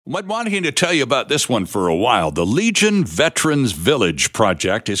I've been wanting to tell you about this one for a while. The Legion Veterans Village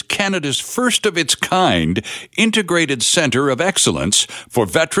project is Canada's first of its kind integrated center of excellence for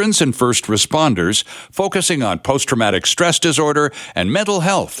veterans and first responders, focusing on post-traumatic stress disorder and mental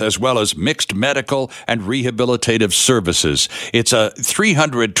health, as well as mixed medical and rehabilitative services. It's a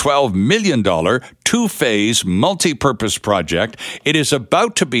 $312 million two-phase multi-purpose project. It is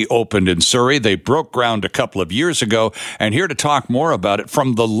about to be opened in Surrey. They broke ground a couple of years ago, and here to talk more about it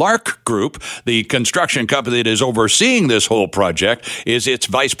from the Lark Group, the construction company that is overseeing this whole project, is its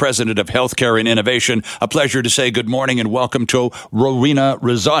Vice President of Healthcare and Innovation. A pleasure to say good morning and welcome to Rowena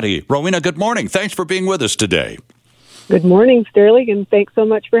Rizzotti. Rowena, good morning. Thanks for being with us today. Good morning, Sterling, and thanks so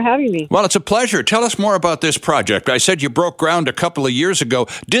much for having me. Well, it's a pleasure. Tell us more about this project. I said you broke ground a couple of years ago.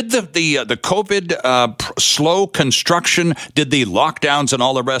 Did the COVID slow construction, did the lockdowns and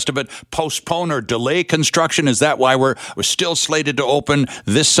all the rest of it postpone or delay construction? Is that why we're still slated to open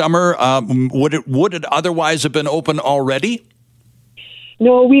this summer? Would it otherwise have been open already?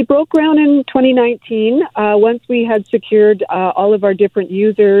 No, we broke ground in 2019 once we had secured all of our different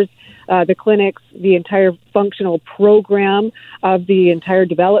users, the clinics, the entire functional program of the entire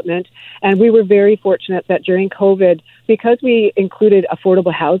development. And we were very fortunate that during COVID, because we included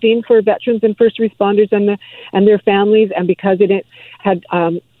affordable housing for veterans and first responders and their families, and because it had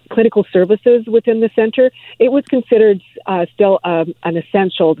clinical services within the center, it was considered still an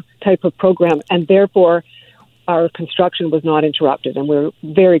essential type of program, and therefore our construction was not interrupted, and we're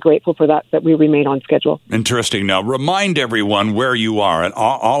very grateful for that we remain on schedule. Interesting. Now, remind everyone where you are. And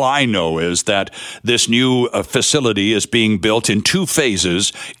all I know is that this new facility is being built in two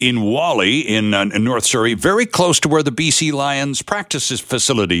phases in Whalley, in North Surrey, very close to where the BC Lions practice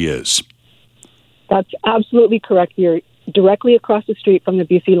facility is. That's absolutely correct. You're directly across the street from the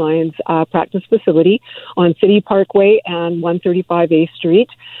BC Lions practice facility on City Parkway and 135A Street,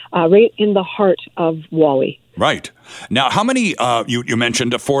 right in the heart of Whalley. Right. Now, how many, you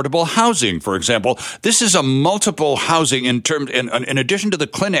mentioned affordable housing, for example. This is a multiple housing in addition to the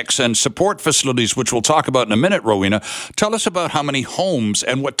clinics and support facilities, which we'll talk about in a minute, Rowena. Tell us about how many homes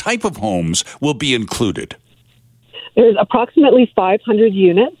and what type of homes will be included. There's approximately 500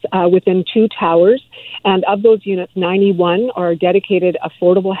 units within two towers, and of those units, 91 are dedicated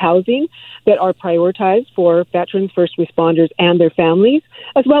affordable housing that are prioritized for veterans, first responders, and their families,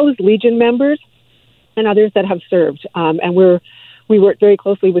 as well as Legion members and others that have served. And we work very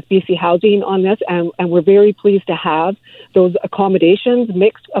closely with BC Housing on this, and we're very pleased to have those accommodations,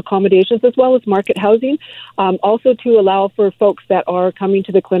 mixed accommodations, as well as market housing, also to allow for folks that are coming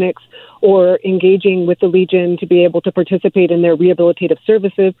to the clinics or engaging with the Legion to be able to participate in their rehabilitative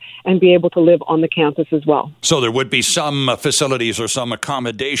services and be able to live on the campus as well. So there would be some facilities or some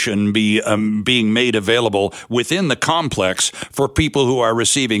accommodation being made available within the complex for people who are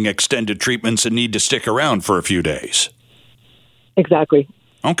receiving extended treatments and need to stick around for a few days. Exactly.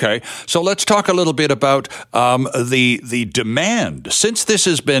 Okay, so let's talk a little bit about the demand. Since this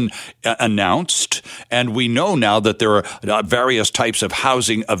has been announced, and we know now that there are various types of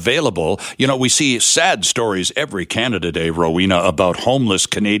housing available, we see sad stories every Canada Day, Rowena, about homeless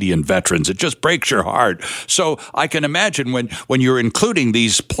Canadian veterans. It just breaks your heart. So I can imagine when you're including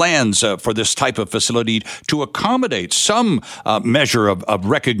these plans for this type of facility to accommodate some measure of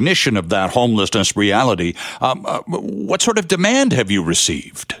recognition of that homelessness reality, what sort of demand have you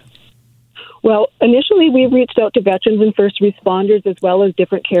received? Well, initially we reached out to veterans and first responders as well as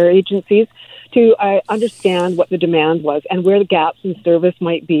different care agencies to understand what the demand was and where the gaps in service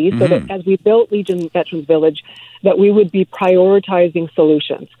might be, so that as we built Legion Veterans Village, that we would be prioritizing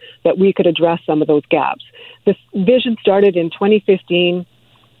solutions, that we could address some of those gaps. This vision started in 2015.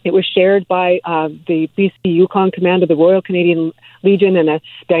 It was shared by the BC Yukon Command of the Royal Canadian Legion and a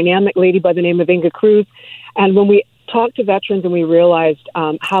dynamic lady by the name of Inga Cruz. And when we talked to veterans and we realized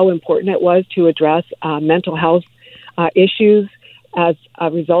how important it was to address mental health issues as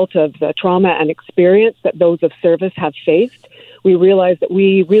a result of the trauma and experience that those of service have faced, we realized that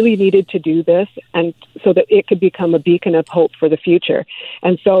we really needed to do this, and so that it could become a beacon of hope for the future.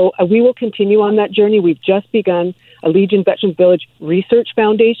 And so we will continue on that journey. We've just begun a Legion Veterans Village Research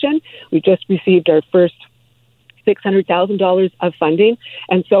Foundation. We just received our first $600,000 of funding.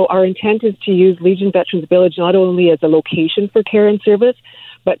 And so our intent is to use Legion Veterans Village not only as a location for care and service,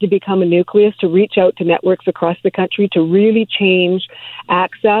 but to become a nucleus to reach out to networks across the country to really change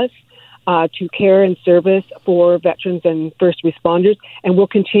access to care and service for veterans and first responders. And we'll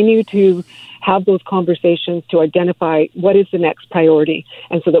continue to have those conversations to identify what is the next priority,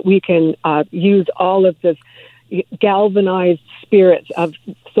 and so that we can use all of this galvanized spirits of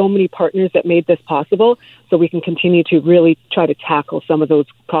so many partners that made this possible, so we can continue to really try to tackle some of those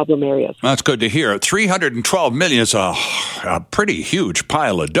problem areas. That's good to hear. $312 million is a pretty huge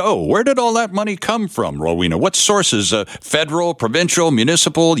pile of dough. Where did all that money come from, Rowena? What sources? Federal, provincial,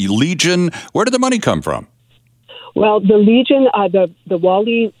 municipal, Legion? Where did the money come from? Well, the Legion, the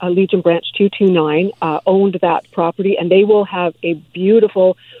Wally Legion Branch 229 owned that property, and they will have a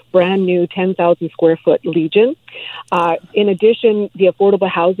beautiful, brand new 10,000 square foot Legion. In addition, the affordable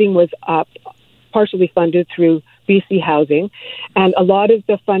housing was partially funded through BC Housing, and a lot of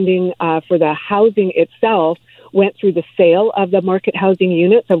the funding for the housing itself went through the sale of the market housing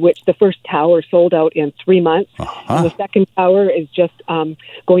units, of which the first tower sold out in 3 months. And the second tower is just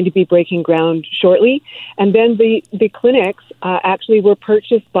going to be breaking ground shortly. And then the clinics actually were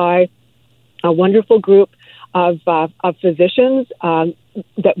purchased by a wonderful group of physicians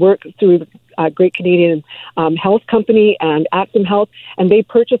that work through Great Canadian Health Company and Acton Health, and they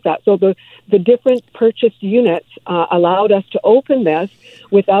purchased that. So the different purchased units allowed us to open this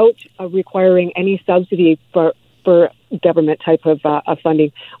without requiring any subsidy for government type of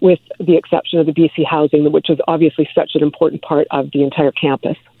funding, with the exception of the BC Housing, which is obviously such an important part of the entire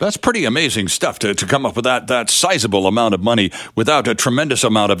campus. That's pretty amazing stuff to come up with that sizable amount of money without a tremendous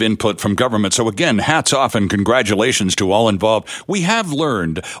amount of input from government. So again, hats off and congratulations to all involved. We have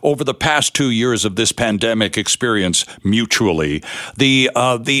learned over the past 2 years of this pandemic experience mutually the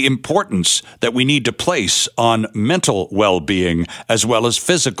importance that we need to place on mental well-being as well as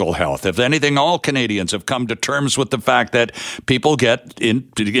physical health. If anything, all Canadians have come to terms with the fact that people get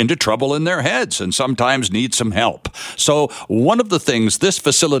into trouble in their heads and sometimes need some help. So one of the things this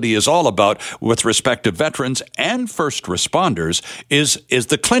facility is all about with respect to veterans and first responders is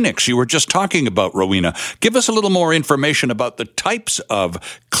the clinics you were just talking about, Rowena. Give us a little more information about the types of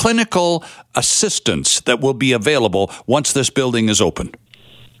clinical assistance that will be available once this building is open.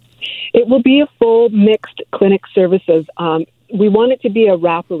 It will be a full mixed clinic services. We want it to be a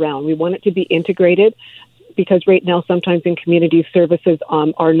wraparound. We want it to be integrated, because right now sometimes in community services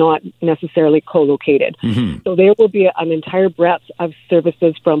are not necessarily co-located. Mm-hmm. So there will be an entire breadth of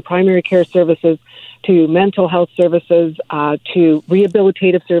services, from primary care services to mental health services to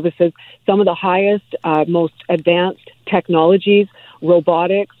rehabilitative services, some of the highest, most advanced technologies,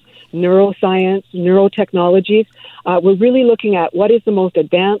 robotics, neuroscience, neurotechnologies. We're really looking at what is the most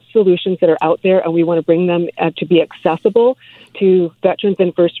advanced solutions that are out there, and we want to bring them to be accessible to veterans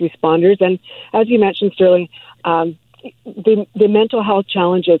and first responders. And as you mentioned, Sterling, the mental health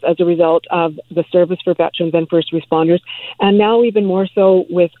challenges as a result of the service for veterans and first responders, and now even more so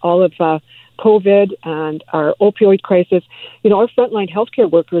with all of COVID and our opioid crisis, our frontline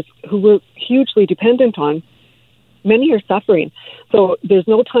healthcare workers who we're hugely dependent on, many are suffering. So there's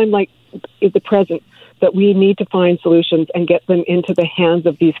no time like the present that we need to find solutions and get them into the hands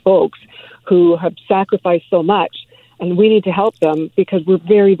of these folks who have sacrificed so much. And we need to help them because we're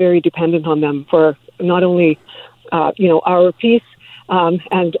very, very dependent on them for not only, our peace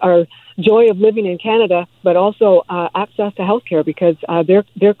and our joy of living in Canada, but also access to healthcare, because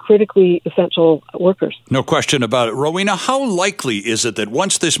they're critically essential workers. No question about it. Rowena, how likely is it that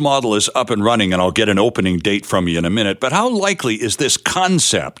once this model is up and running, and I'll get an opening date from you in a minute, but how likely is this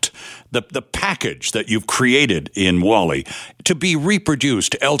concept, the package that you've created in Wally, to be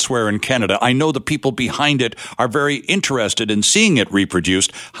reproduced elsewhere in Canada? I know the people behind it are very interested in seeing it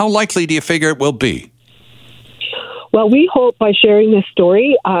reproduced. How likely do you figure it will be? Well, we hope by sharing this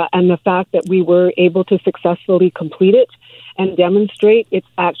story and the fact that we were able to successfully complete it and demonstrate its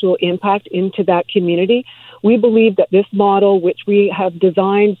actual impact into that community, we believe that this model, which we have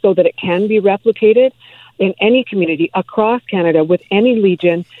designed so that it can be replicated in any community across Canada with any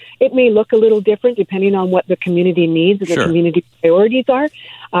Legion, it may look a little different depending on what the community needs and the community priorities are.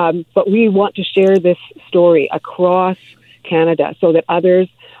 But we want to share this story across Canada so that others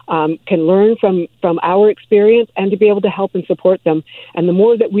can learn from our experience and to be able to help and support them. And the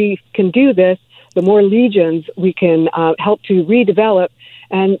more that we can do this, the more Legions we can help to redevelop.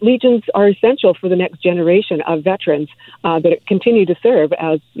 And Legions are essential for the next generation of veterans that continue to serve.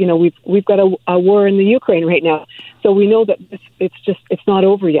 As you know, we've got a war in the Ukraine right now, so we know that it's not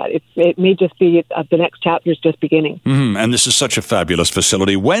over yet. It may just be the next chapter is just beginning. Mm-hmm. And this is such a fabulous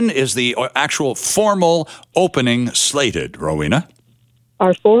facility. When is the actual formal opening slated, Rowena?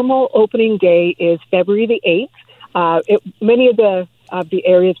 Our formal opening day is February the 8th. Many of the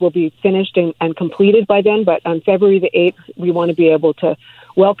areas will be finished and completed by then, but on February the 8th, we want to be able to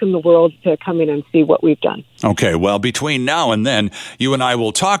welcome the world to come in and see what we've done. Okay, well, between now and then, you and I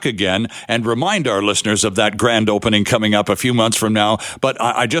will talk again and remind our listeners of that grand opening coming up a few months from now. But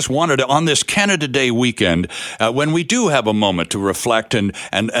I just wanted to, on this Canada Day weekend, when we do have a moment to reflect and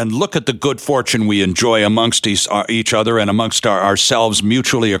look at the good fortune we enjoy amongst each other and amongst ourselves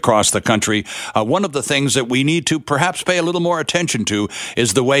mutually across the country, one of the things that we need to perhaps pay a little more attention to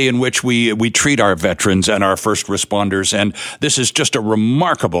is the way in which we treat our veterans and our first responders. And this is just a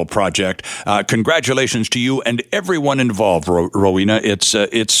remarkable project. Congratulations to you and everyone involved, Rowena.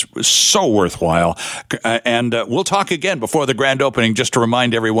 It's so worthwhile. And we'll talk again before the grand opening just to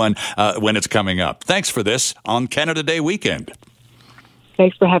remind everyone when it's coming up. Thanks for this on Canada Day weekend.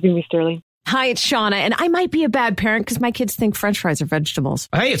 Thanks for having me, Sterling. Hi, it's Shauna, and I might be a bad parent because my kids think French fries are vegetables.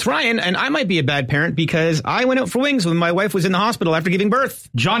 Hey, it's Ryan, and I might be a bad parent because I went out for wings when my wife was in the hospital after giving birth.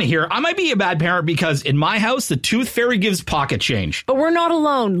 Johnny here. I might be a bad parent because in my house, the tooth fairy gives pocket change. But we're not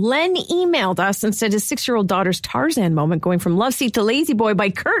alone. Len emailed us and said his 6-year-old daughter's Tarzan moment going from love seat to lazy boy by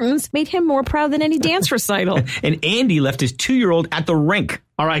curtains made him more proud than any dance recital. And Andy left his 2-year-old at the rink.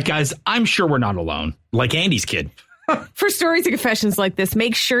 All right, guys, I'm sure we're not alone. Like Andy's kid. For stories and confessions like this,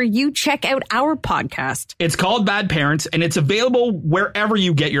 make sure you check out our podcast. It's called Bad Parents, and it's available wherever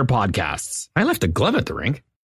you get your podcasts. I left a glove at the rink.